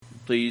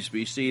Please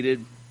be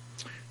seated.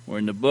 We're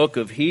in the book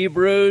of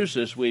Hebrews.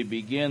 As we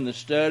begin the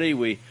study,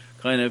 we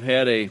kind of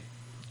had a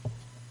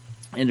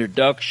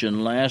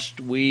introduction last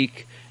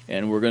week,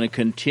 and we're going to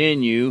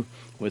continue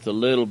with a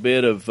little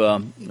bit of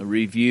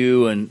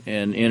review and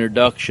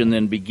introduction,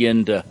 then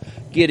begin to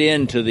get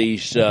into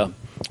these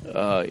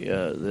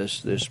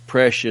this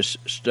precious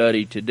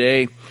study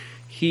today.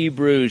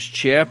 Hebrews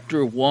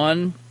chapter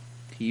 1.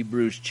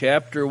 Hebrews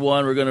chapter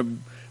 1. We're going to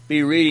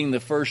be reading the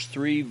first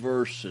 3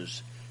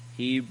 verses.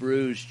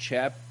 Hebrews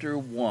chapter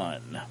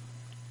 1.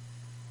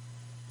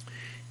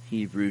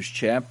 Hebrews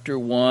chapter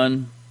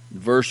 1,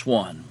 verse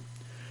 1.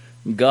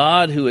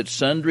 God, who at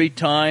sundry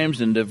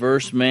times and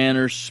diverse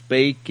manners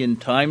spake in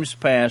times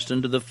past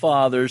unto the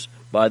fathers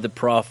by the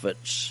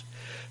prophets,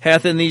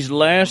 hath in these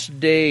last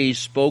days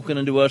spoken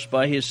unto us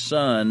by his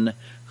Son,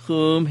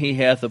 whom he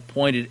hath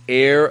appointed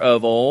heir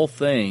of all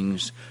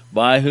things,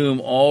 by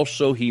whom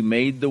also he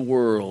made the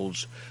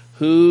worlds,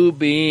 who,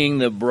 being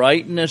the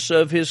brightness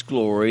of his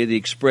glory, the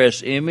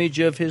express image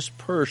of his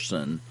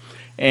person,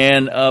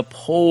 and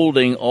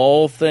upholding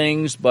all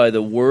things by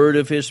the word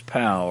of his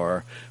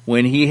power,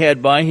 when he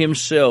had by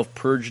himself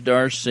purged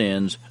our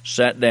sins,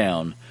 sat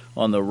down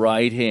on the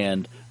right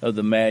hand of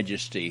the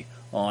Majesty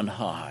on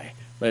high.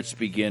 Let's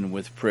begin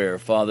with prayer.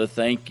 Father,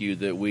 thank you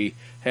that we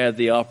had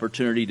the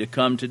opportunity to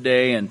come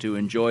today and to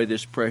enjoy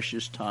this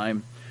precious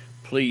time.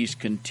 Please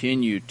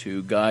continue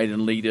to guide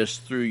and lead us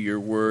through your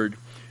word.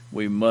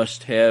 We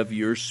must have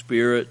your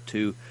Spirit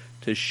to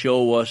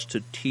show us,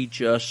 to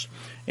teach us,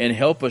 and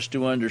help us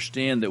to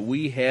understand that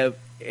we have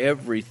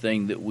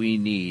everything that we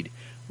need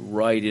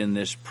right in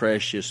this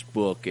precious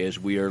book as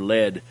we are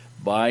led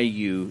by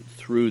you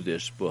through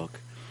this book.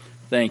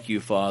 Thank you,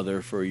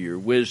 Father, for your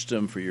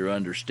wisdom, for your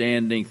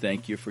understanding.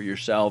 Thank you for your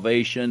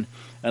salvation.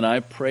 And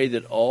I pray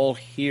that all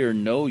here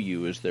know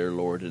you as their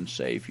Lord and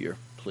Savior.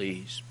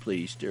 Please,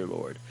 please, dear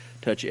Lord,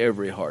 touch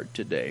every heart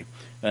today.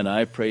 And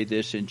I pray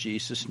this in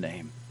Jesus'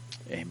 name.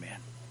 Amen.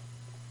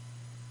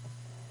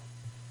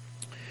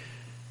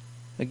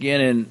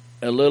 Again, in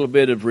a little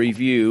bit of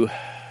review,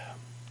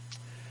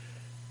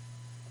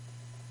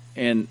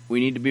 and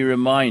we need to be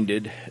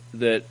reminded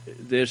that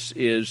this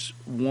is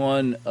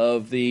one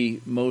of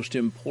the most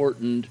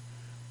important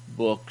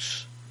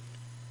books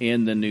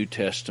in the New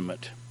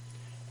Testament.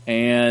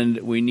 And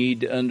we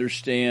need to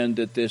understand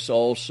that this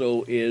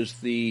also is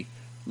the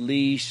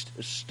least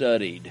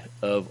studied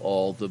of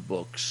all the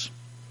books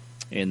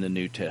in the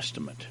New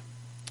Testament.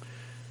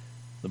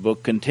 The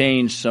book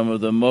contains some of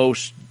the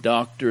most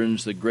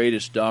doctrines, the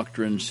greatest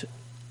doctrines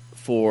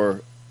for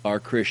our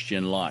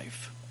Christian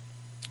life.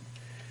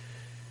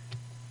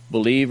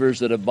 Believers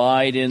that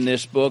abide in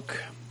this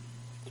book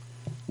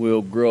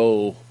will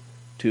grow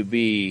to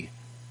be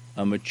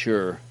a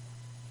mature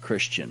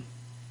Christian.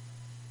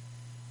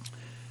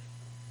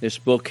 This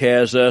book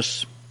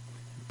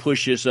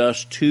pushes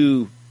us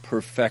to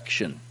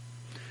perfection.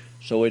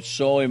 So it's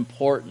so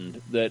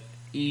important that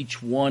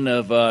each one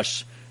of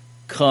us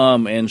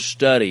come and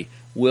study.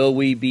 Will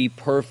we be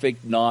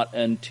perfect? Not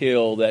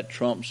until that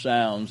trump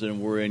sounds and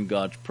we're in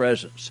God's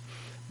presence.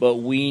 But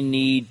we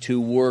need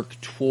to work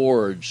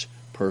towards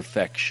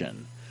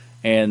perfection.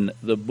 And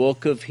the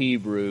book of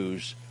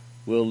Hebrews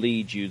will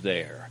lead you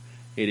there.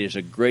 It is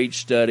a great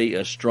study,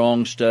 a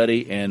strong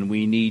study, and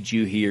we need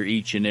you here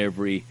each and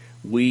every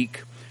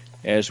week.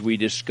 As we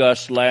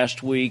discussed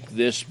last week,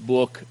 this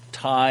book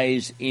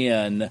ties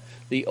in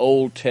the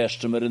Old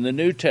Testament and the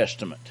New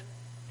Testament.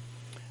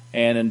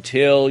 And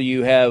until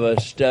you have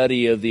a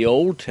study of the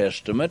Old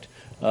Testament,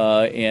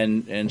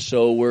 and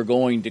so we're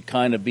going to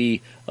kind of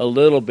be a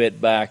little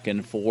bit back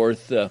and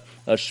forth,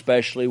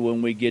 especially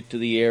when we get to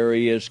the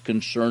areas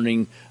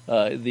concerning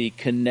the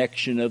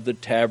connection of the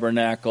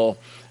tabernacle,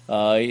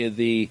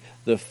 the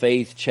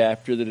faith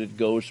chapter that it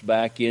goes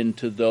back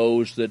into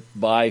those that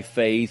by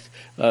faith.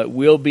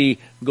 We'll be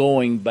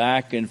going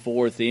back and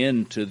forth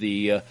into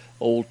the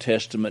Old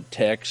Testament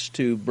text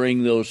to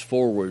bring those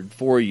forward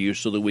for you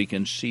so that we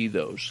can see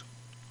those.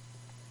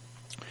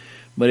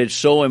 But it's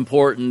so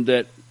important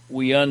that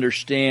we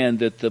understand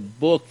that the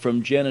book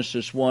from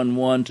Genesis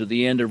 1:1 to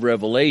the end of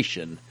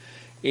Revelation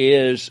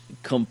is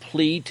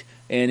complete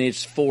and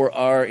it's for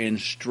our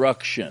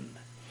instruction.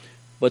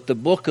 But the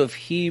book of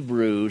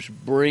Hebrews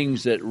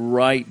brings it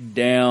right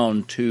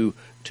down to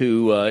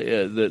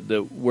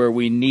the where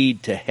we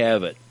need to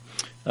have it.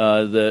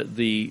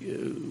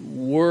 The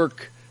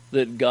work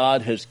that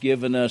God has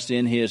given us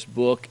in his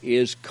book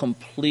is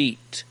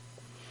complete.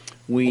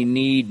 We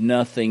need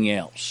nothing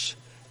else.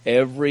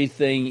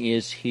 Everything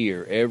is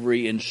here.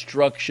 Every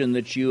instruction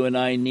that you and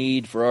I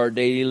need for our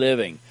daily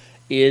living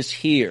is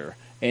here.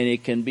 And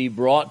it can be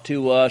brought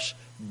to us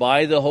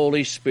by the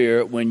Holy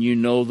Spirit when you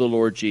know the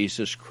Lord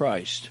Jesus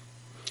Christ.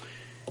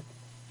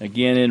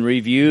 Again, in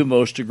review,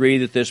 most agree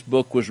that this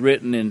book was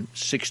written in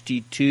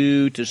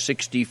 62 to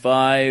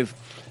 65.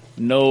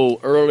 No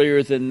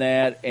earlier than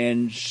that,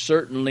 and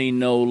certainly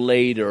no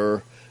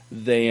later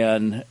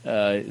than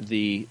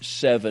the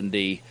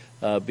 70,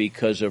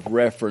 because of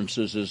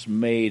references is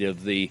made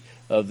of the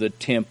the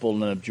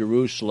temple and of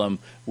Jerusalem,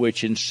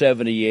 which in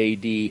 70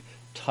 A.D.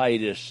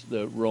 Titus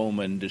the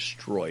Roman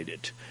destroyed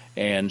it.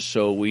 And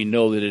so we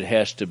know that it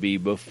has to be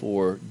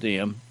before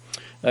them.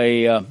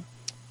 A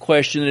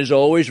question that is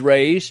always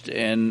raised,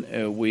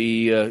 and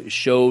we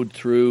showed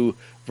through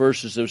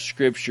verses of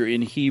Scripture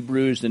in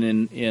Hebrews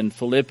and in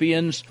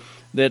Philippians,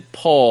 that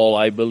Paul,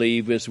 I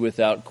believe, is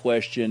without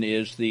question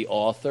is the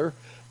author.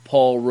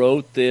 Paul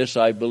wrote this,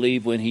 I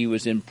believe, when he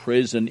was in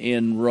prison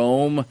in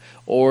Rome,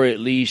 or at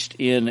least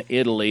in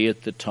Italy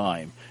at the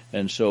time.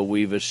 And so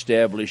we've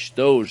established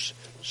those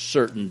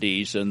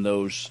certainties and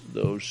those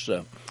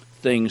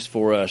things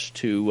for us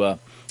to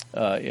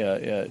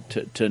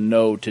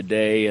know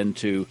today and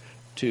to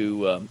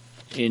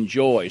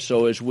enjoy.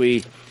 So as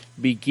we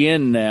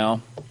begin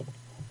now,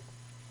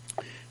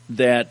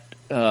 that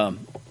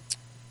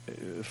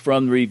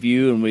from the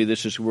review, and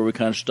this is where we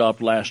kind of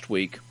stopped last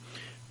week.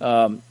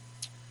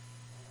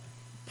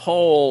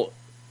 Paul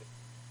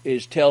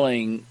is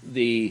telling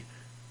the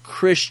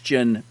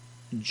Christian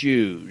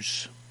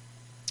Jews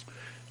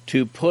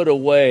to put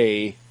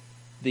away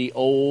the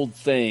old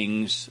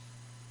things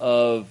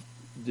of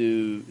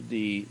the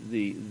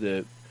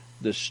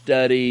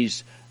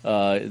studies,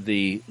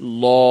 the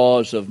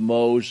laws of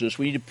Moses.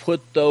 We need to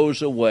put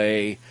those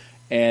away,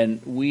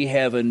 and we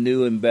have a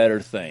new and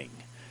better thing.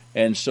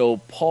 And so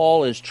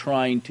Paul is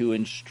trying to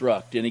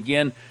instruct. And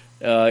again,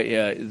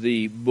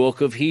 the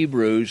book of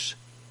Hebrews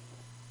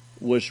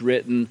was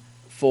written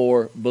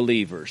for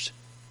believers,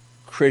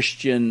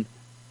 Christian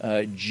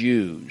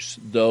Jews,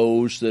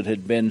 those that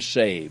had been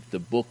saved. The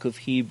book of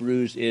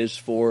Hebrews is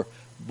for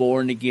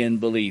born-again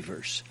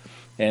believers.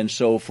 And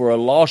so for a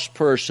lost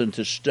person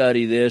to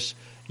study this,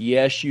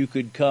 yes, you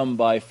could come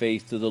by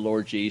faith to the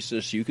Lord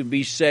Jesus. You can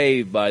be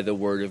saved by the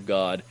Word of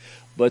God.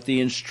 But the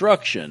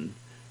instruction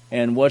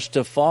and what's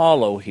to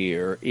follow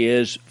here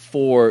is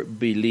for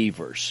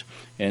believers.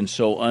 And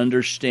so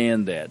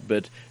understand that.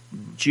 But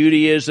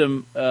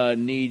Judaism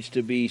needs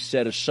to be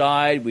set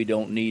aside. We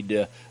don't need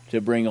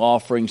to bring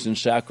offerings and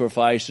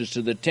sacrifices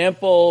to the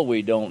temple.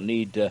 We don't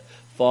need to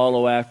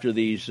follow after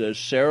these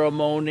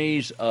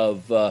ceremonies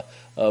of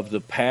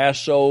the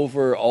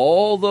Passover.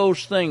 All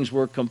those things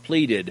were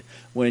completed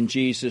when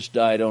Jesus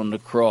died on the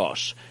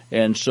cross.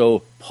 And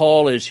so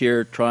Paul is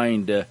here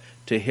trying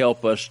to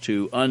help us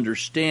to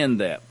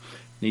understand that.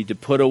 Need to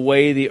put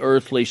away the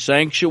earthly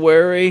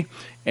sanctuary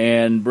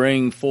and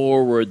bring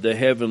forward the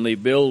heavenly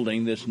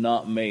building that's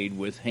not made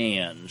with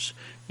hands.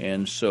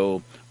 And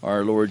so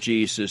our Lord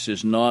Jesus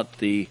is not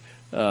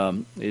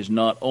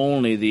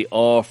only the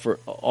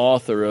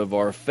author of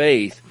our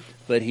faith,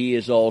 but He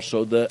is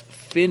also the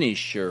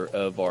finisher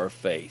of our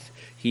faith.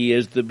 He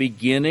is the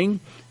beginning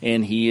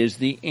and He is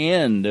the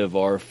end of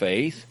our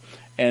faith.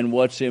 And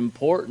what's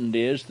important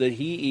is that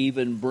He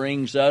even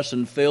brings us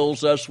and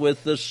fills us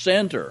with the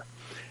center.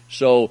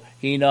 So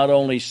He not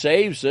only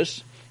saves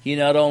us, He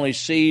not only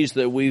sees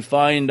that we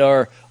find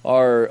our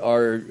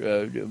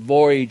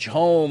voyage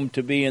home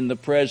to be in the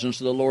presence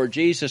of the Lord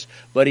Jesus,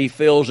 but He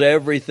fills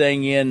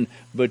everything in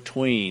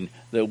between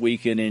that we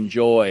can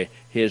enjoy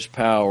His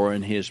power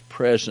and His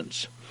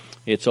presence.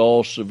 It's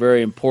also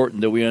very important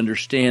that we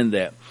understand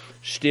that.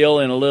 Still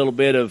in a little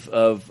bit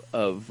of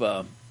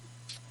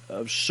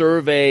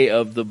survey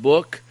of the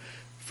book,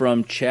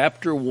 from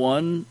chapter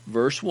 1,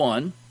 verse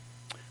 1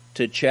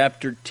 to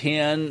chapter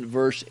 10,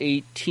 verse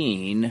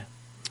 18,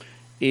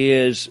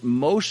 is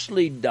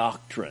mostly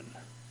doctrine.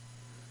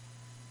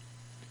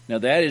 Now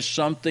that is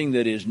something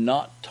that is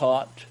not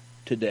taught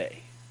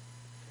today.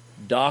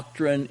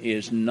 Doctrine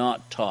is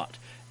not taught.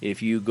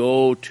 If you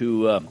go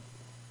to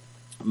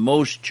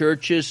most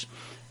churches,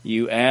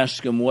 you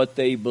ask them what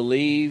they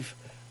believe.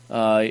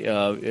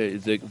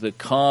 The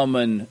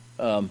common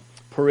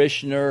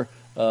parishioner,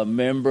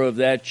 member of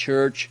that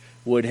church,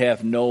 would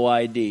have no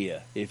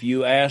idea. If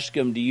you ask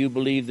them, do you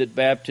believe that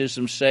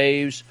baptism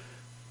saves?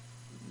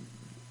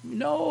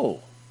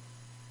 No.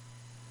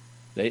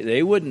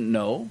 They wouldn't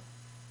know.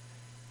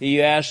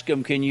 You ask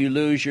them, can you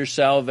lose your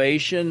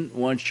salvation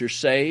once you're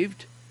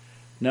saved?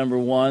 Number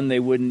one, they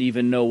wouldn't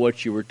even know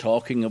what you were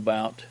talking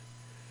about.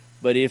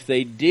 But if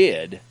they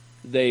did,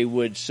 they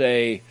would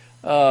say,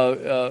 I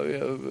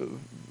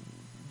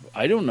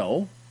don't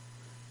know.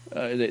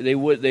 They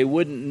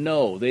wouldn't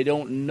know. They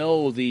don't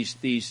know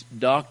these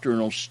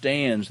doctrinal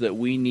stands that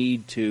we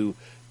need to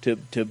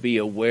be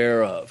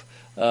aware of.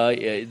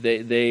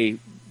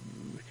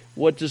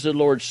 What does the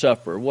Lord's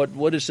Supper?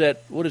 What does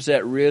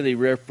that really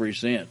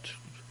represent?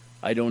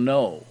 I don't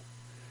know.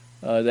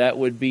 That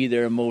would be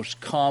their most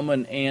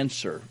common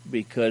answer,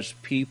 because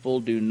people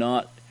do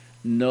not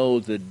know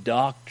the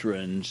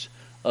doctrines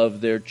of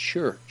their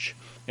church.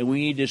 And we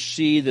need to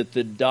see that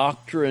the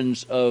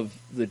doctrines of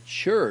the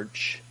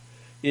church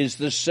is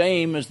the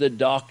same as the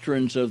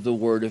doctrines of the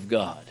Word of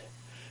God.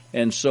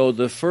 And so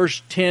the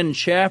first 10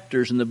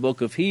 chapters in the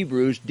book of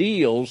Hebrews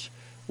deals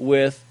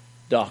with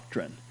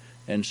doctrine.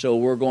 And so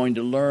we're going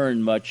to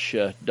learn much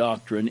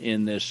doctrine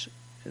in this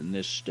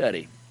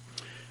study.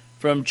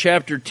 From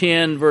chapter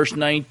 10, verse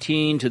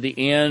 19 to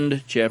the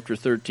end, chapter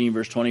 13,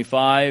 verse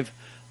 25,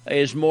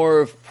 is more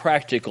of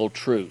practical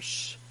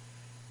truths,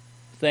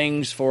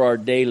 things for our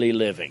daily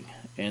living.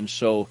 And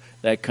so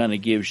that kind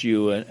of gives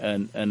you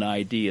an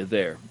idea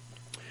there.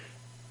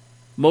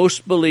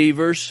 Most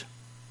believers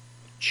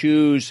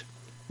choose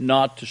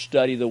not to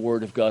study the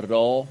Word of God at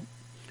all.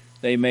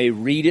 They may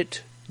read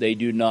it, they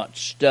do not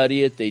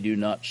study it, they do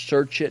not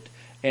search it,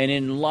 and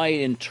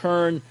in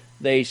turn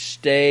they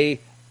stay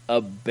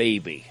a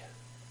baby.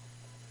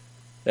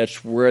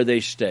 That's where they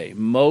stay.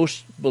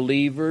 Most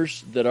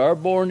believers that are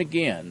born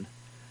again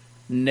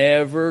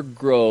never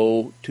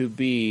grow to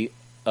be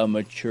a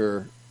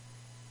mature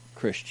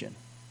Christian.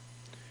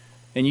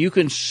 And you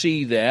can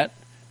see that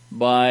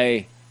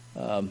by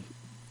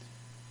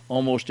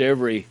almost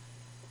every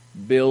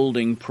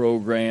building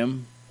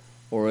program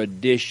or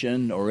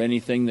addition or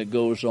anything that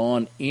goes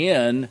on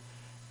in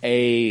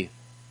a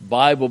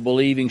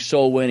Bible-believing,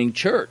 soul-winning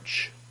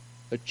church,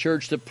 a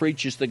church that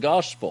preaches the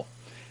gospel.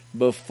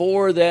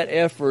 Before that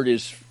effort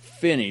is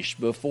finished,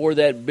 before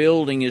that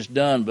building is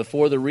done,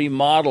 before the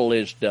remodel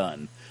is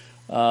done,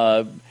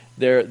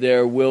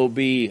 there will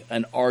be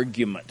an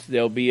argument.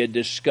 There'll be a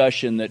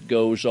discussion that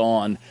goes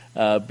on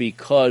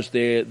because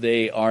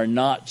they are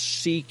not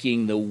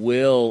seeking the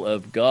will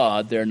of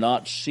God. They're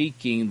not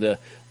seeking the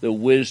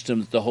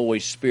wisdom that the Holy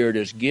Spirit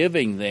is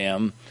giving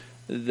them.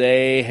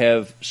 They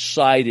have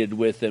sided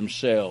with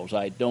themselves.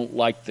 I don't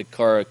like the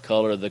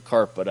color of the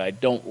carpet. I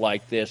don't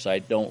like this. I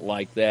don't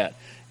like that.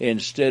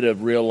 Instead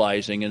of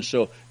realizing, and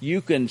so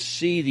you can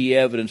see the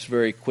evidence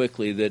very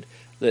quickly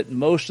that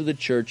most of the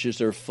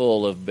churches are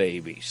full of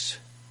babies.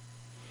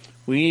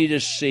 We need to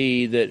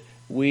see that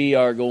we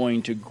are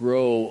going to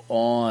grow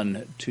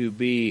on to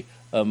be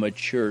a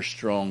mature,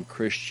 strong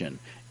Christian,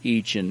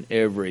 each and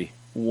every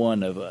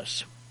one of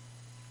us.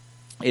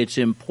 It's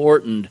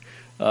important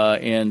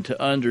and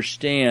to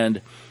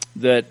understand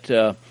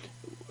that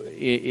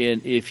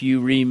if you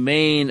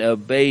remain a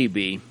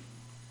baby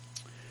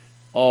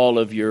all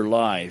of your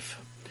life,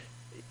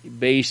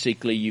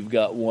 basically you've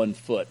got one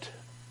foot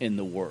in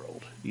the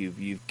world.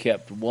 You've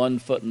kept one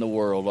foot in the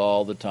world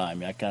all the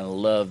time. I kind of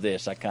love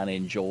this. I kind of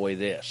enjoy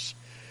this.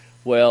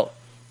 Well,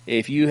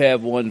 if you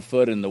have one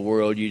foot in the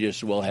world, you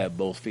just will have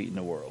both feet in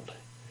the world,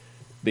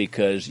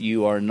 because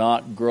you are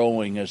not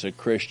growing as a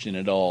Christian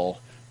at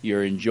all.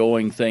 You're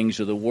enjoying things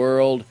of the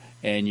world,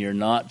 and you're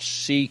not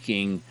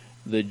seeking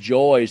the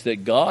joys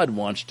that God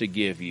wants to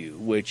give you,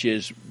 which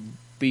is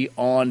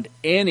beyond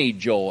any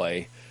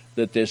joy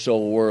that this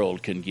old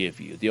world can give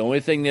you. The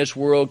only thing this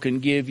world can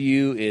give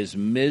you is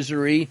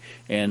misery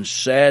and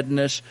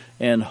sadness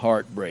and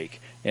heartbreak.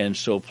 And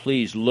so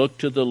please look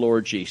to the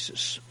Lord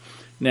Jesus.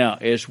 Now,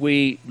 as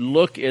we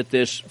look at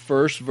this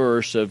first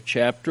verse of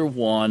chapter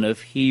 1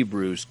 of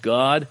Hebrews,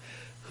 God,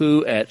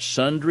 who at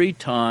sundry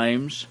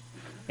times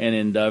and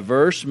in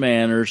diverse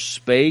manners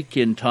spake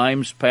in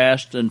times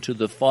past unto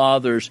the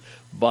fathers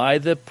by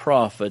the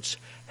prophets,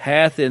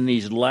 hath in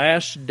these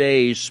last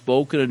days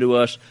spoken unto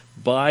us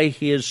by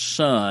his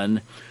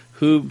Son,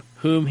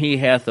 whom he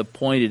hath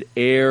appointed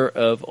heir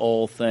of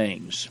all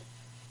things.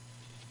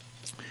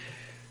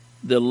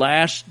 The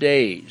last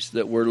days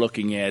that we're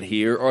looking at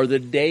here are the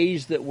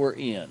days that we're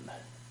in.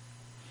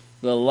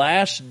 The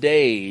last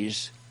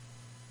days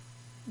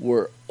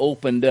were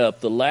opened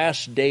up. The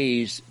last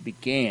days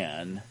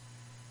began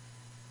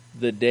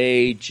the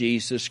day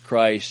Jesus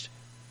Christ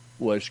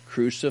was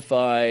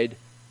crucified,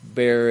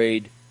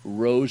 buried,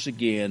 rose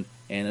again,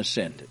 and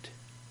ascended.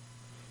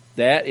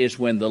 That is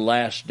when the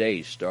last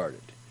days started.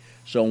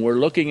 So when we're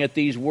looking at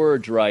these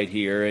words right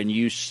here, and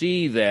you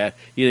see that,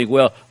 you think,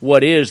 well,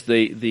 what is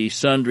the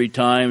sundry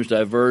times,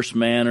 diverse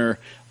manner,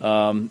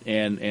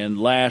 and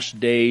last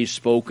days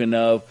spoken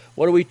of?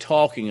 What are we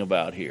talking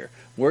about here?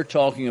 We're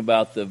talking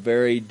about the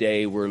very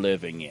day we're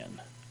living in.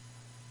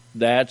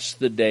 That's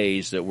the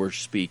days that we're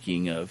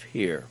speaking of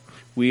here.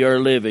 We are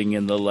living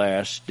in the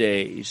last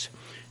days.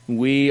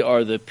 We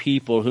are the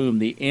people whom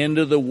the end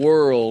of the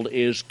world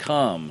is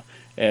come,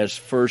 as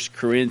 1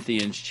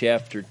 Corinthians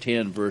chapter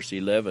 10, verse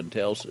 11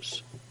 tells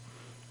us.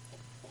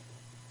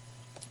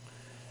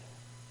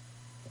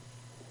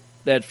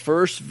 That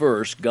first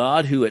verse,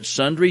 God who at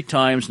sundry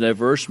times and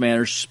diverse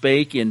manners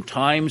spake in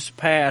times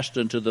past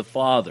unto the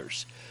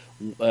fathers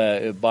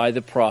by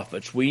the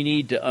prophets. We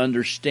need to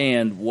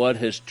understand what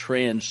has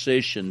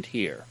transitioned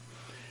here.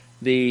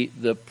 The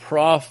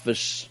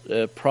prophesying,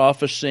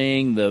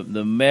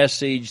 the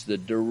message,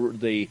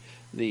 the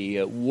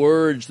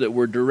words that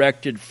were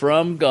directed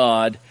from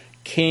God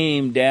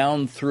came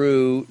down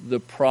through the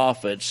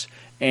prophets,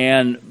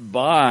 and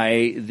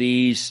by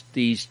these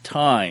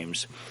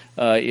times,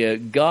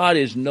 God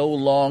is no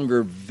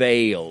longer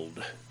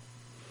veiled.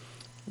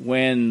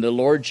 When the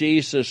Lord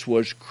Jesus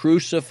was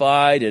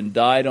crucified and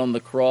died on the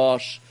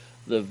cross,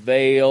 the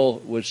veil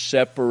was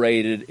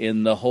separated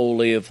in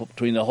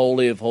between the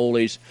Holy of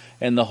Holies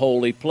and the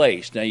holy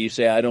place. Now you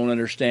say, I don't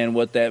understand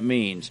what that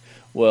means.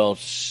 Well,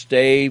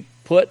 stay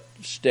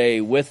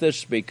with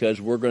us,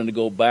 because we're going to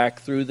go back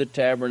through the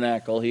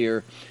tabernacle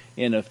here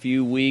in a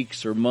few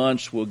weeks or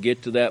months. We'll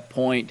get to that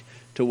point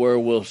to where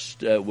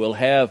we'll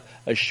have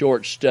a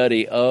short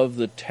study of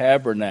the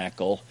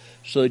tabernacle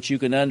so that you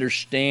can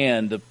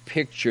understand the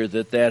picture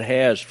that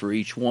has for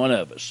each one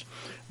of us.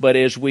 But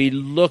as we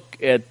look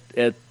at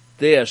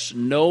this,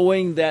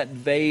 knowing that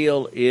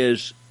veil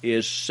is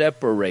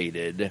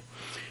separated,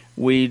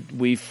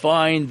 we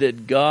find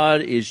that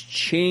God is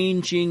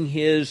changing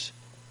His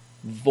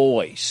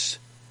voice,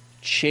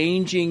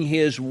 changing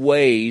His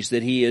ways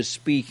that He is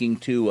speaking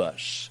to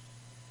us.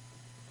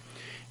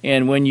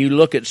 And when you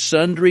look at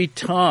sundry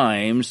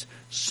times,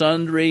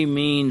 sundry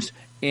means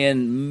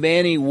in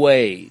many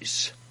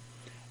ways.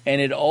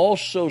 And it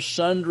also,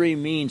 sundry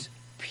means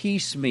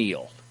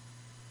piecemeal.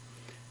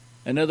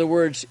 In other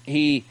words,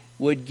 He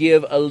would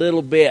give a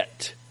little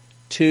bit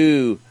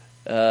to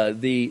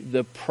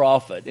the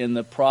prophet, and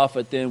the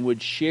prophet then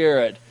would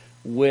share it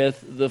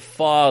with the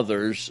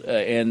fathers,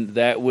 and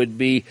that would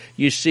be,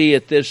 you see,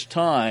 at this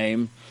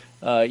time,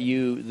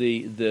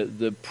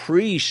 the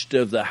priest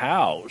of the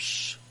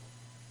house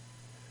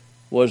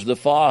was the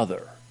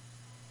father.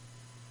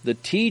 The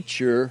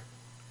teacher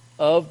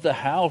of the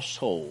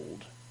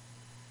household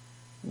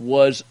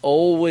was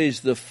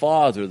always the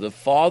father. The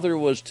father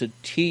was to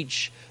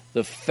teach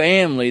the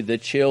family, the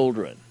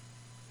children.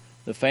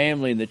 The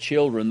family and the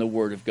children, the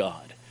Word of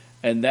God.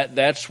 And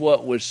that's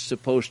what was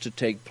supposed to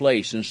take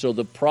place. And so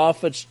the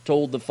prophets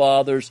told the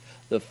fathers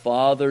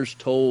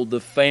told the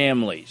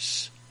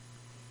families.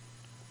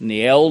 And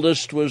the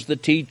eldest was the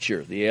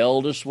teacher. The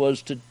eldest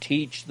was to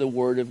teach the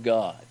Word of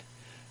God.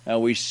 Now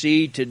we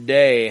see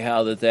today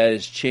how that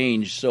has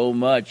changed so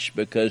much,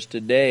 because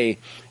today,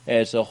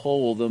 as a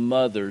whole, the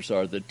mothers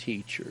are the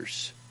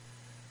teachers.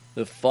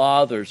 The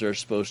fathers are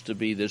supposed to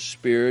be the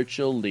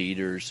spiritual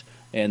leaders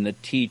and the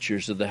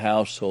teachers of the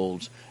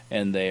households,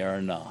 and they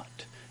are not.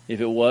 If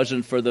it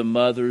wasn't for the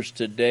mothers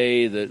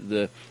today,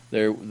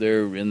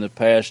 they're in the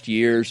past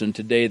years, and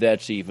today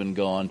that's even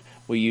gone.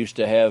 We used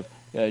to have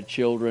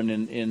children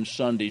in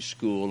Sunday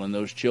school, and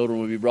those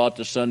children would be brought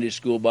to Sunday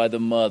school by the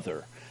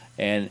mother,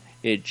 and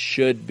it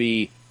should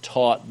be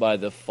taught by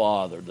the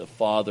father. The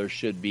father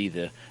should be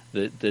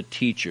the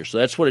teacher. So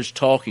that's what it's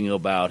talking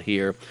about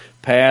here,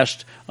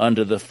 passed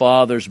unto the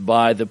fathers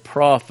by the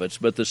prophets.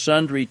 But the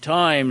sundry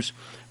times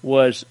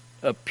was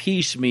a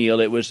piecemeal.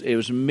 It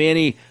was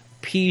many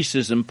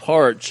pieces and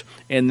parts,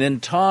 and then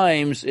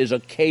times is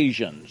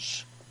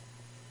occasions.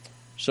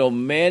 So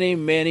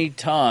many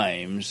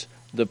times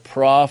the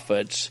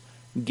prophets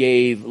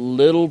gave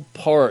little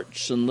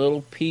parts and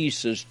little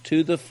pieces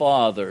to the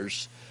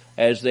fathers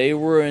as they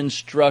were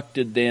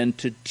instructed then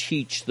to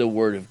teach the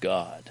Word of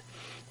God.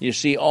 You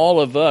see, all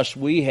of us,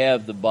 we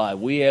have the Bible.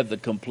 We have the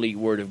complete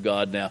Word of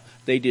God now.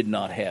 They did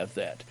not have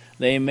that.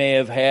 They may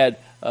have had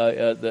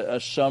a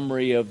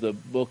summary of the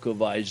book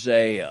of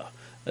Isaiah.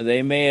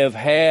 They may have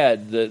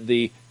had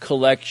the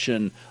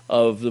collection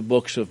of the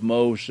books of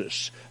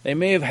Moses. They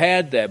may have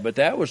had that, but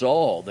that was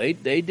all. They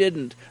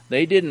didn't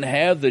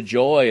have the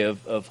joy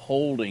of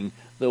holding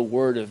the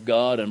Word of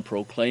God and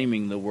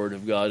proclaiming the Word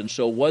of God. And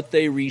so what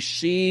they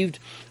received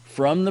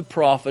from the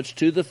prophets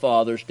to the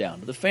fathers down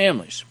to the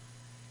families.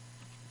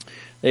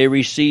 They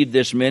received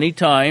this many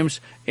times,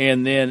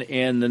 and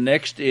the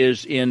next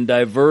is in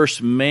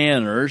diverse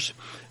manners.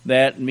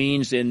 That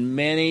means in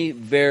many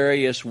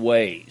various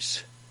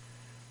ways.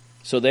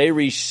 So they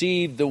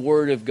received the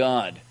Word of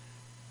God.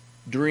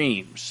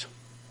 Dreams,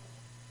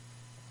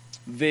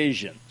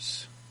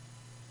 visions,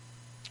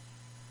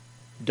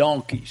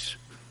 donkeys.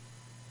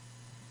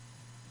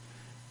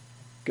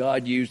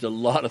 God used a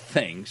lot of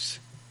things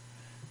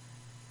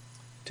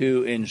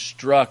to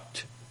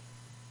instruct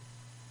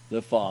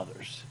the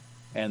fathers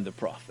and the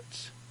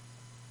prophets.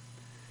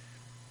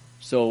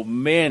 So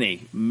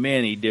many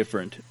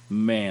different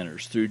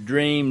manners. Through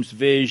dreams,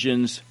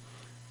 visions,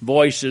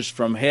 voices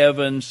from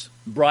heavens,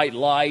 bright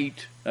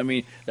light. I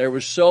mean, there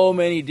were so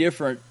many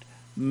different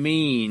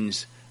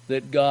means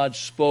that God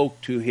spoke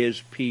to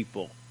His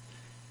people.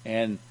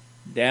 And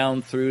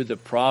down through, the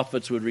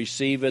prophets would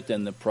receive it,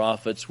 and the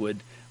prophets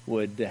would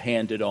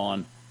hand it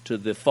on to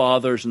the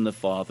fathers, and the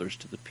fathers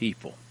to the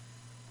people.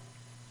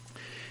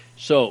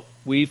 So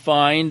we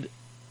find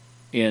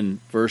in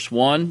verse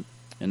 1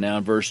 and now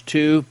in verse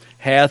 2,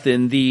 hath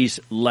in these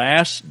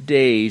last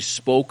days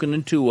spoken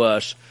unto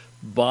us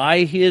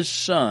by His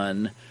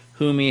Son,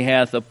 whom He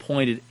hath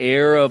appointed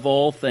heir of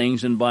all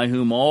things, and by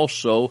whom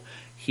also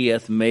He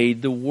hath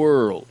made the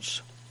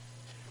worlds.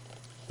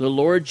 The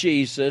Lord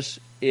Jesus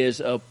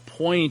is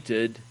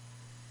appointed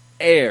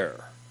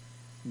heir.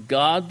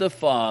 God the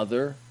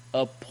Father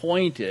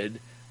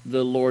appointed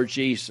the Lord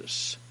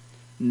Jesus.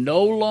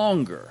 No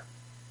longer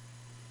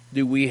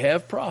do we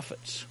have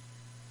prophets.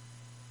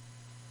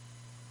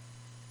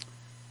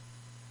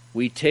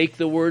 We take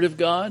the Word of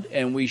God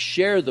and we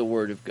share the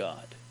Word of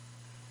God.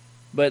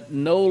 But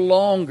no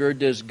longer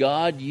does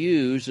God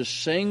use a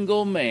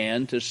single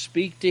man to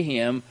speak to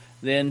Him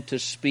than to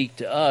speak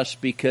to us,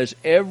 because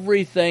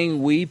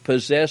everything we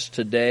possess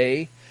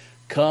today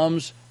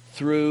comes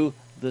through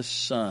the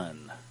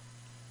Son.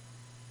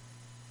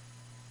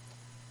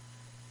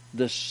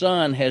 The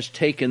Son has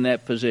taken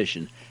that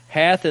position,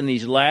 hath in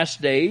these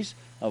last days,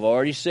 I've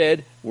already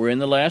said we're in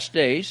the last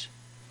days,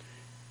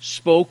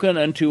 spoken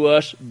unto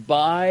us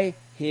by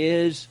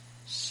his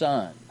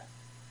Son.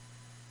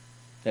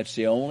 That's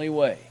the only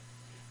way.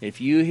 If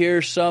you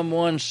hear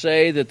someone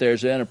say that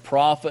there's been a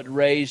prophet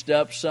raised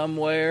up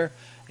somewhere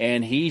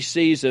and he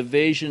sees a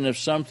vision of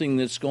something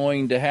that's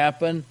going to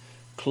happen,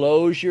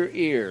 close your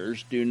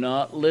ears. Do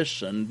not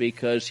listen,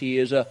 because he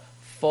is a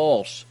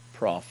false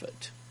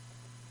prophet.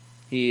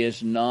 He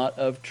is not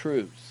of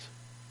truth.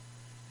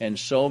 And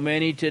so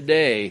many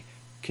today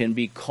can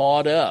be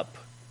caught up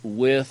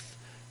with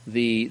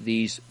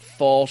these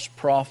false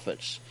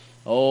prophets.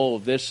 Oh,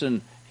 this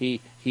and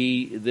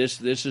this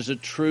is a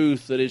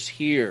truth that is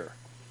here.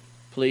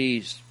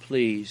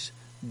 Please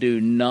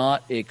do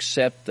not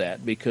accept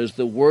that, because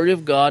the Word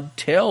of God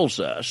tells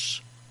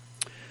us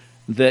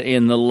that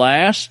in the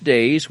last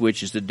days,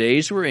 which is the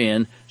days we're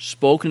in,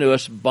 spoken to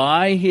us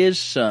by his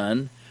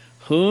Son,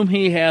 whom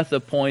he hath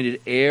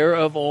appointed heir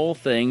of all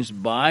things,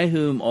 by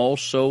whom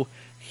also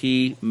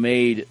he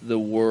made the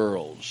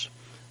worlds.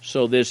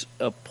 So this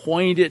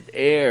appointed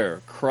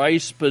heir,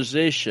 Christ's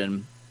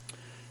position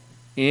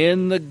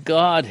in the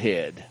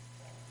Godhead,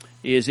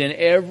 is in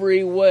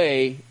every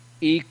way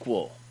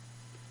equal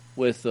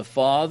with the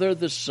Father,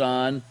 the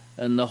Son,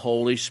 and the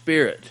Holy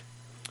Spirit.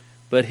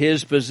 But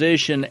his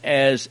position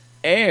as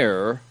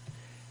heir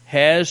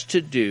has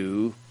to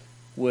do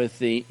with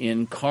the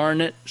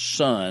incarnate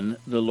Son,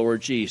 the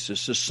Lord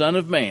Jesus, the Son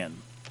of Man.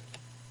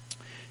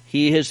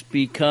 He has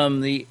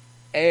become the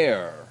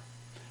heir.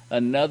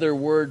 Another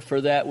word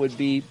for that would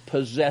be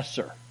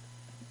possessor.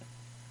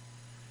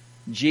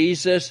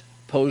 Jesus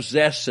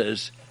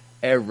possesses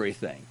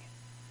everything.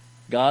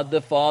 God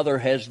the Father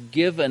has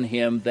given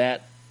him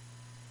that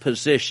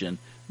position,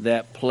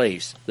 that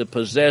place, the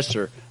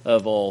possessor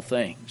of all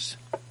things.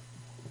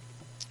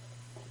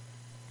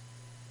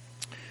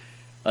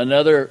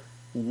 Another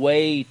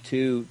way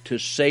to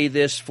say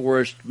this for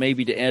us,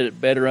 maybe to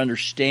better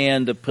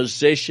understand the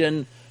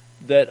position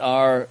that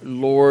our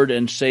Lord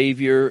and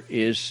Savior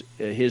is,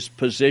 his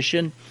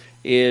position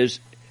is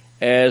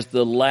as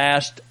the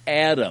last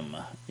Adam.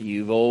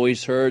 You've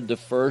always heard the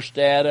first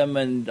Adam,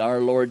 and our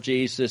Lord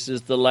Jesus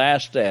is the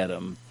last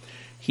Adam.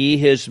 He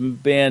has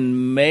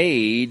been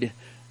made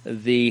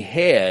the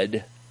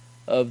head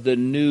of the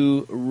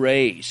new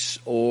race,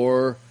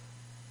 or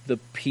the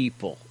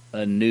people,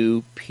 a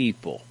new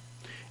people.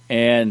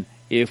 And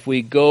if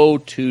we go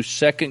to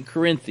 2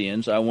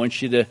 Corinthians, I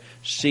want you to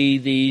see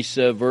these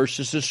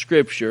verses of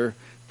Scripture.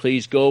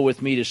 Please go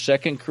with me to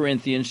 2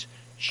 Corinthians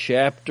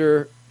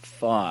chapter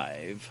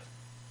 5.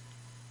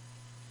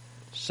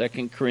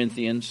 2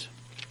 Corinthians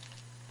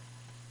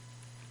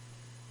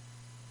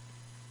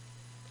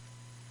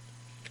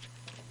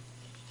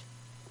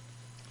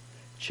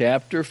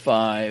chapter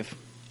 5,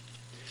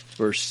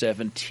 verse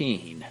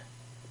 17.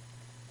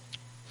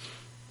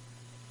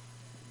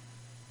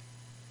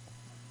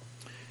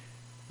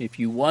 If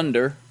you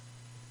wonder,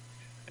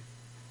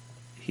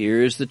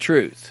 here is the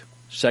truth.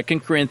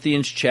 2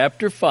 Corinthians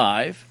chapter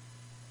 5,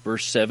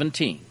 verse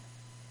 17.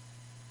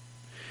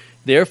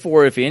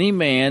 Therefore, if any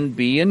man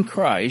be in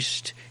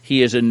Christ,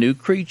 he is a new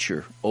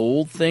creature.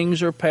 Old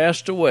things are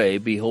passed away.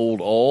 Behold,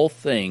 all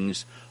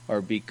things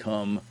are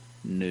become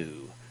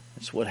new.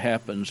 That's what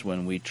happens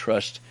when we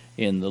trust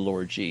in the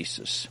Lord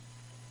Jesus.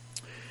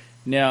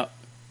 Now,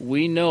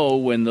 we know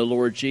when the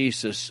Lord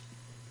Jesus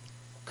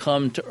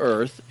come to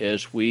earth,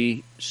 as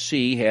we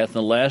see, hath in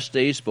the last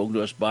days spoken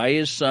to us by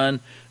his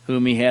Son,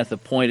 whom he hath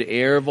appointed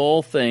heir of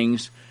all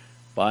things,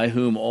 by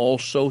whom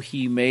also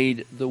he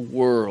made the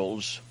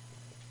worlds.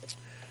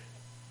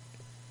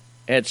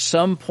 At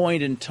some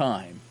point in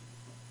time,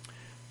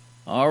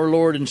 our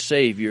Lord and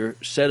Savior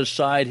set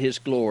aside his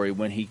glory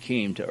when he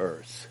came to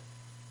earth.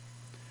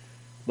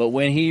 But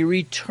when he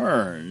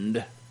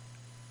returned,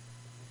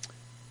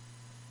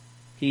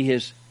 he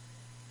has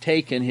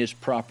taken his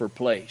proper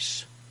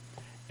place.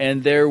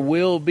 And there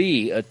will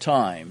be a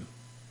time,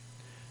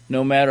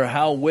 no matter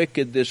how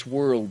wicked this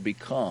world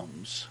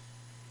becomes,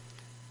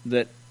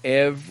 that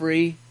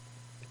every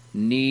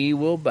knee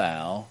will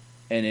bow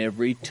and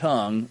every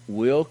tongue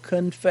will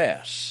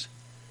confess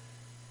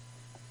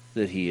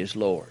that he is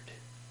Lord.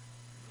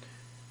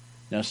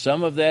 Now,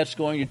 some of that's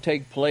going to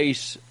take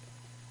place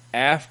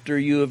after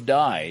you have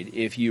died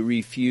if you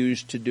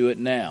refuse to do it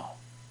now.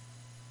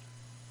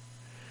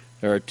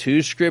 There are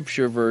two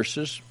scripture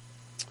verses.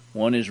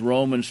 One is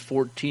Romans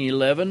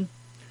 14:11,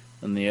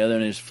 and the other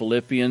is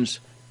Philippians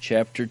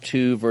chapter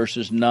 2,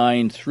 verses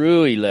 9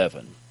 through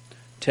 11.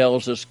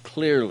 Tells us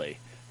clearly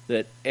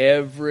that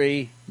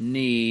every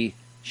knee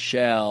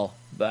shall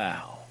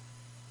bow.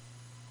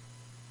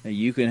 Now,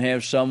 you can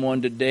have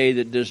someone today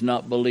that does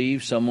not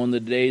believe, someone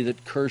today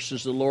that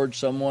curses the Lord,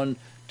 someone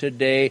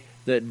today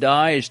that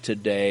dies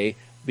today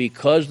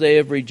because they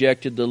have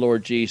rejected the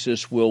Lord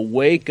Jesus will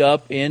wake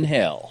up in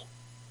hell.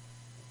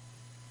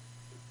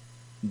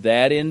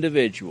 That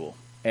individual,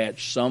 at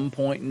some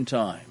point in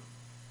time,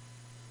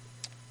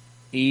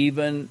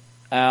 even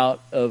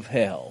out of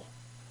hell,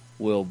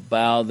 will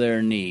bow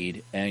their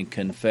knee and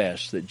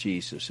confess that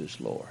Jesus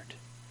is Lord,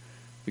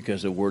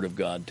 because the Word of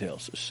God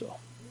tells us so.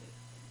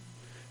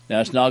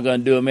 Now, it's not going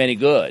to do them any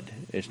good.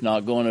 It's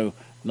not going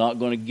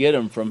to get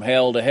them from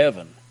hell to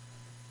heaven.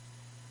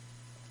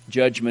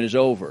 Judgment is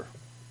over.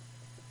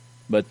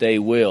 But they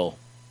will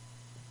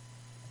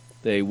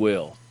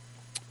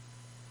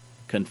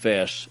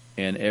confess,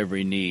 and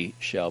every knee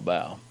shall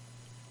bow.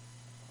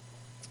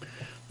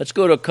 Let's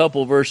go to a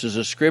couple verses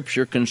of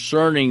Scripture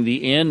concerning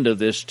the end of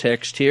this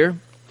text here.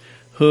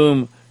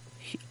 Whom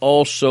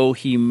also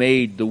he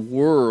made the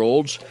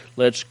worlds.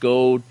 Let's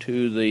go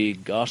to the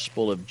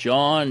Gospel of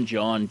John,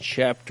 John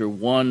chapter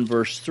 1,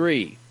 verse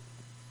 3.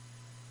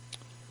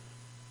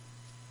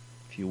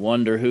 If you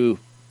wonder who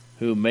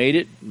made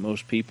it,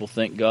 most people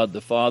think God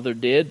the Father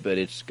did, but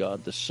it's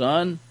God the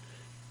Son.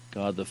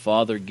 God the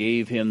Father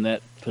gave him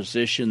that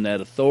position, that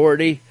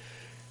authority.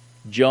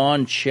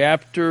 John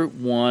chapter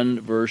 1,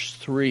 verse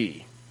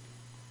 3.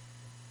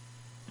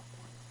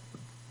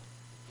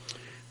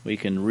 We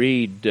can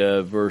read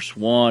verse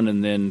 1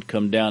 and then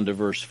come down to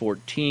verse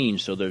 14,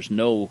 so there's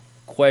no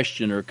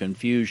question or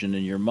confusion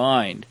in your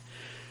mind.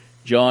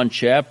 John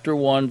chapter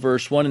 1,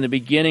 verse 1, in the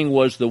beginning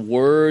was the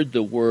Word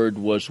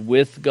was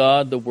with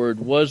God, the Word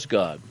was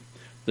God.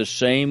 The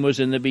same was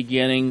in the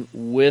beginning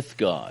with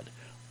God.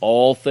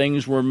 All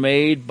things were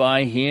made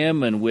by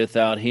Him, and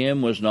without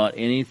Him was not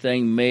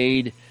anything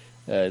made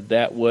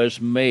that was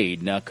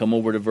made. Now come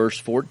over to verse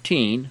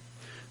 14.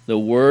 The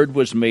Word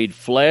was made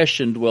flesh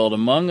and dwelt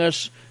among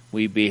us.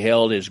 We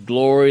beheld His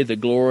glory. The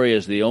glory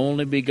is the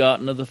only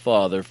begotten of the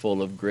Father,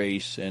 full of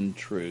grace and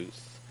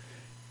truth.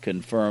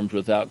 Confirmed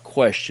without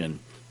question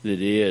that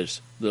it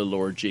is the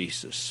Lord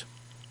Jesus.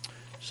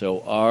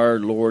 So our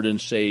Lord and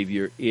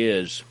Savior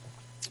is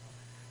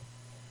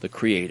the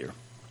Creator.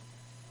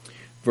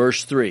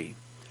 Verse 3,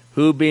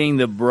 who being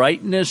the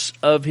brightness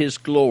of His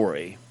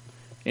glory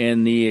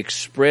and the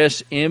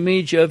express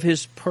image of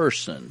His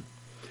person,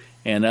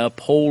 and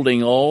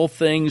upholding all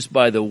things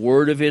by the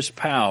word of His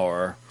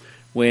power,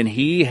 when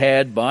He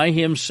had by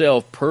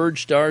Himself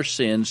purged our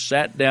sins,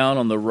 sat down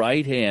on the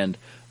right hand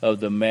of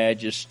the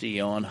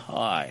Majesty on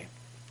high.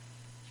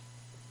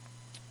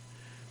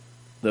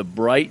 The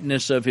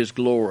brightness of His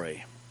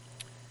glory.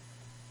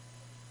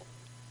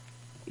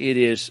 It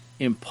is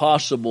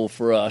impossible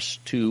for us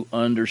to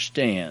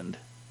understand.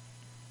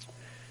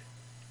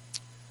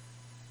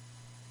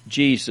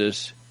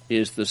 Jesus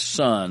is the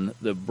sun,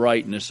 the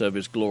brightness of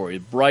His glory.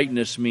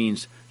 Brightness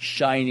means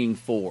shining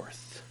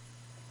forth.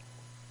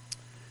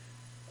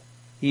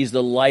 He's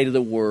the light of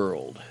the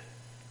world.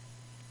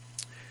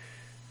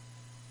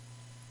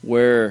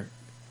 Where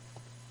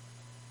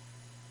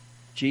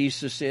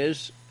Jesus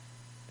is,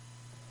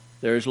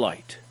 there's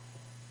light.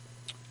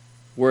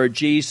 Where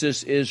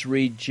Jesus is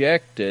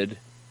rejected,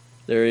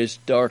 there is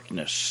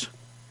darkness.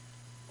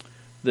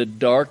 The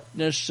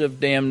darkness of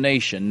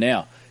damnation.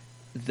 Now,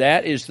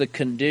 that is the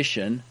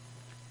condition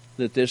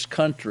that this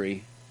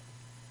country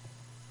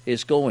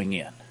is going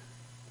in.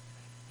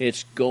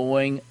 It's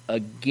going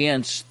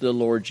against the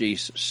Lord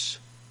Jesus.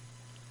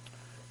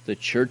 The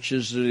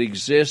churches that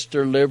exist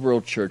are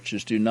liberal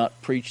churches, do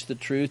not preach the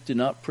truth, do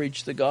not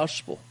preach the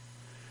gospel.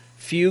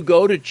 Few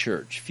go to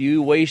church.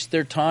 Few waste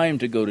their time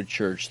to go to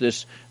church.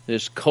 This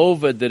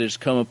COVID that has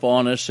come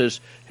upon us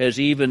has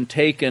even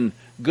taken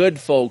good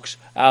folks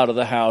out of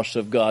the house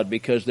of God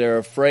because they're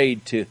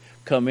afraid to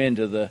come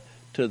into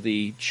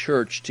the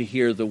church to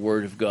hear the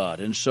word of God.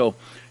 And so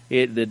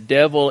the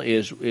devil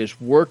is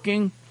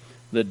working.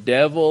 The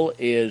devil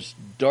is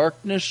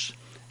darkness,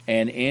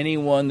 and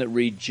anyone that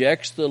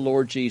rejects the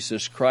Lord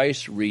Jesus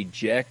Christ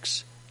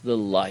rejects the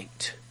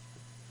light.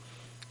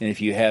 And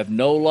if you have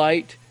no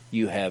light,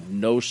 you have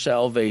no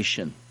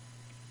salvation.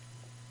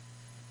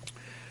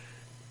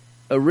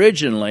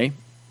 Originally,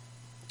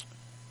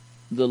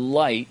 the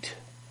light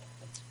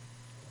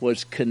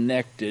was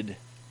connected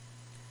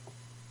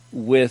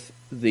with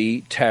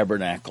the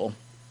tabernacle,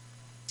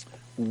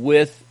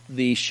 with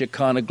the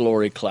Shekinah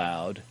glory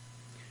cloud,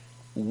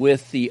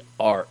 with the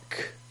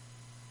ark.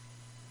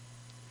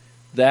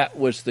 That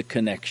was the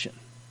connection.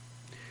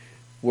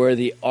 Where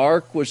the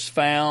ark was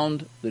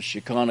found, the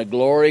Shekinah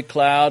glory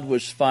cloud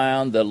was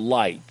found, the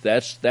light.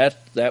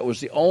 That was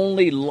the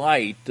only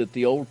light that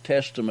the Old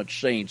Testament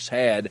saints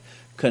had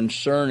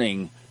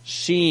concerning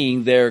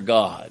seeing their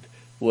God,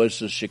 was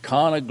the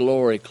Shekinah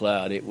glory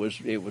cloud. It was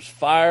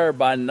fire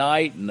by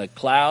night and a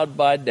cloud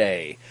by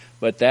day.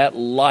 But that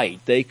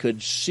light, they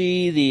could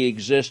see the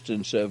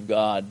existence of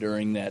God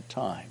during that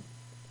time.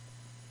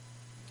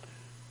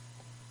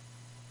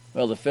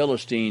 Well, the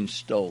Philistines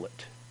stole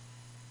it.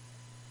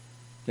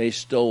 They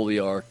stole the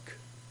ark.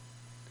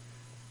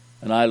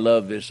 And I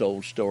love this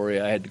old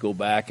story. I had to go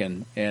back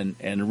and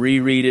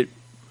reread it.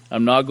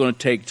 I'm not going to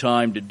take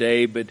time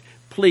today, but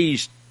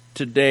please,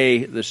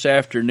 today, this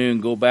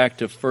afternoon, go back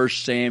to 1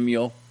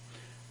 Samuel,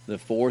 the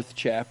 4th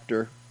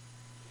chapter.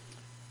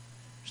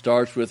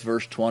 Starts with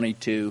verse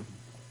 22.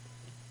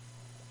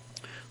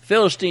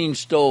 Philistines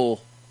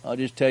stole, I'll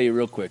just tell you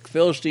real quick,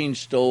 Philistines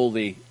stole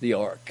the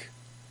ark.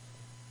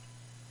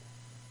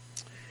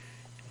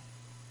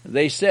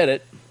 they set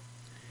it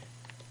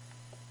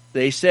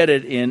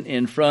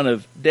in front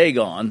of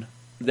Dagon,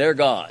 their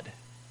god.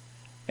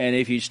 And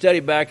if you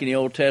study back in the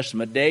Old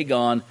Testament,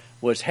 Dagon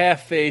was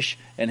half fish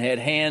and had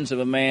hands of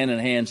a man and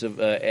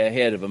a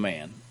head of a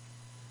man.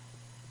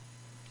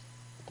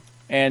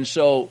 And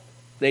so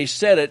they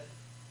set it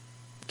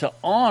to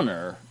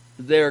honor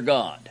their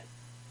god.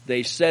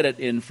 They set it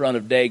in front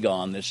of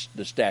Dagon,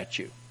 the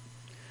statue.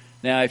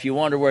 Now, if you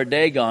wonder where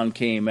Dagon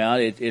came out,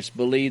 it's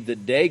believed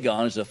that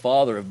Dagon is the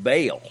father of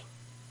Baal.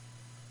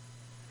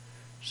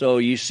 So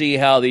you see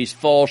how these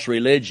false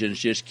religions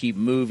just keep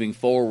moving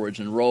forwards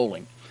and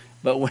rolling.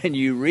 But when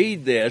you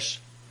read this,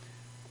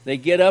 they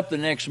get up the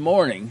next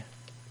morning.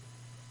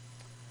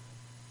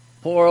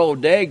 Poor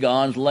old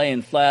Dagon's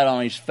laying flat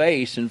on his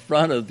face in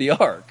front of the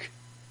ark.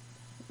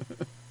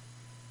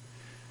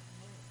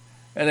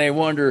 And they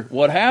wonder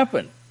what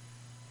happened.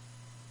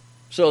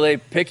 So they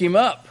pick him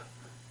up.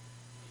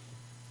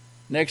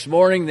 Next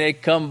morning they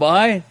come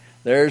by.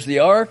 There's the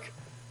ark.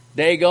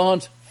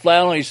 Dagon's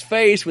flat on his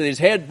face with his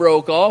head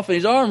broke off and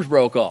his arms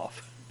broke off.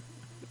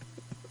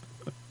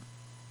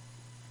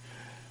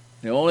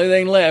 The only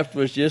thing left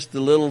was just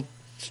the little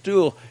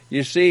stool.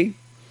 You see,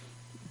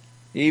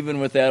 even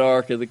with that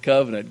Ark of the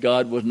Covenant,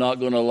 God was not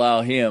going to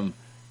allow him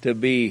to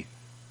be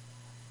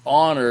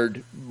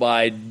honored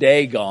by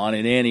Dagon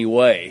in any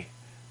way.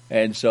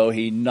 And so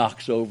he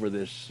knocks over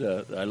this.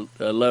 I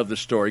love the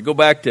story. Go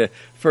back to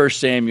 1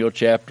 Samuel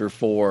chapter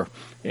 4,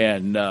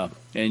 and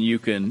you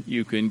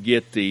can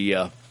get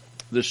the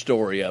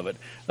story of it.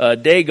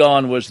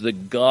 Dagon was the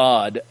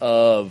god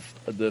of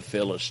the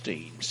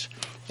Philistines.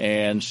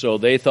 And so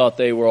they thought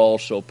they were all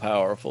so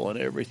powerful and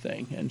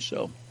everything. And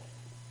so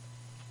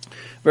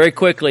very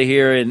quickly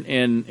here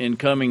in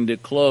coming to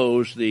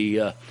close,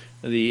 the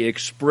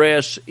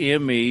express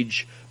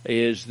image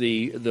is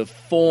the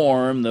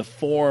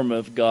form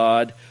of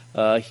God.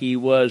 He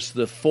was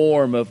the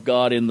form of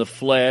God in the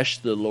flesh,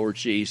 the Lord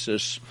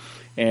Jesus.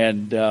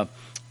 And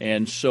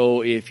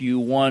so if you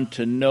want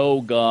to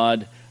know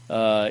God,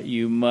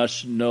 you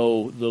must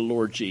know the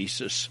Lord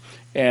Jesus.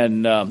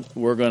 And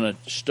we're going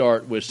to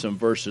start with some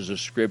verses of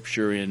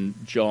Scripture in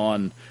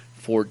John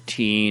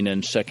 14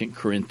 and 2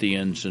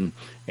 Corinthians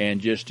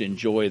and just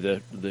enjoy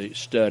the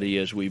study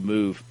as we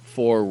move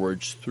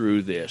forwards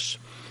through this.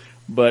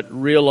 But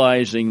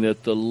realizing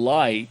that the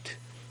light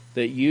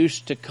that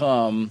used to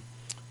come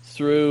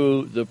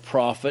through the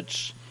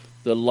prophets,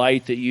 the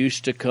light that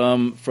used to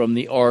come from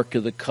the Ark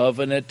of the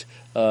Covenant,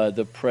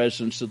 the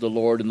presence of the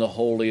Lord in the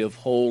Holy of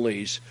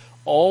Holies,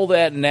 all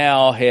that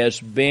now has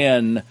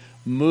been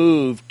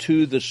moved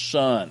to the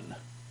Son.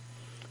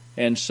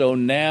 And so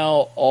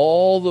now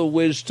all the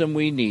wisdom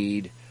we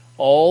need,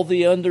 all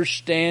the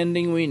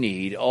understanding we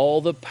need,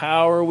 all the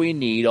power we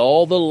need,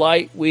 all the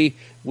light we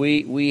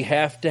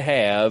have to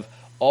have,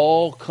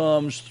 all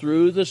comes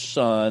through the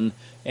Son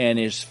and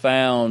is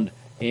found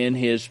in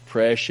His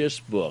precious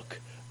book,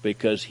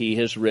 because He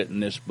has written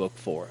this book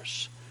for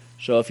us.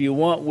 So if you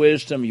want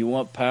wisdom, you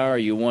want power,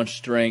 you want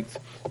strength,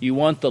 you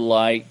want the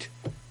light,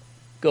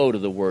 go to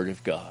the Word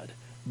of God.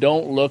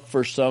 Don't look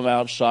for some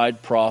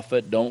outside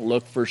prophet. Don't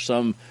look for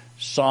some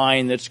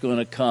sign that's going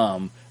to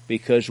come,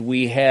 because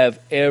we have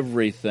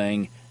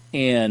everything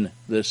in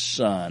the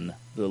Son,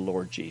 the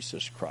Lord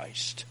Jesus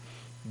Christ.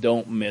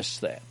 Don't miss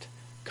that.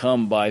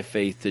 Come by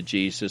faith to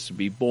Jesus,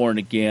 be born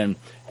again,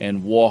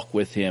 and walk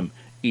with Him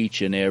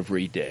each and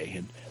every day.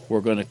 And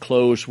we're going to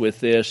close with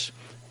this,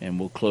 and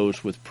we'll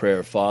close with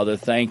prayer. Father,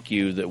 thank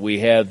you that we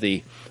have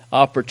the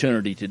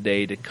opportunity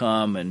today to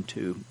come and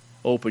to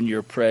open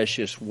your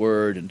precious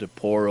word and to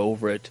pour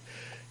over it.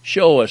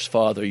 Show us,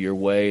 Father, your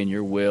way and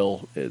your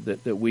will,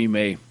 that we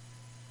may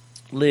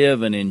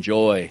live and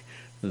enjoy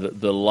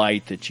the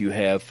light that you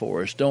have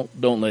for us.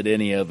 Don't let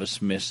any of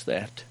us miss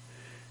that.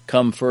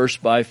 Come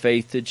first by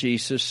faith to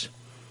Jesus,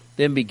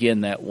 then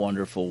begin that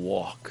wonderful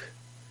walk.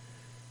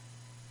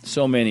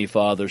 So many,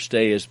 Father,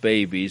 stay as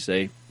babies.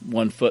 They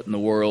one foot in the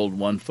world,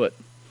 one foot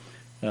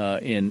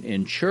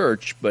in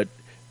church, but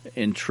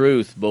in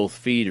truth, both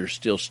feet are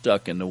still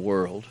stuck in the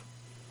world.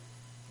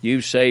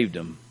 You saved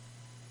them,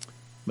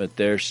 but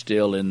they're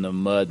still in the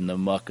mud and the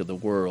muck of the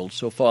world.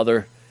 So,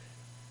 Father,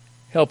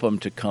 help them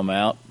to come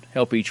out.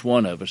 Help each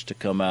one of us to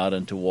come out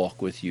and to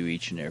walk with you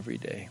each and every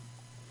day.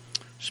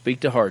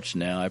 Speak to hearts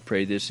now. I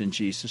pray this in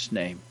Jesus'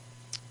 name.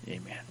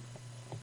 Amen.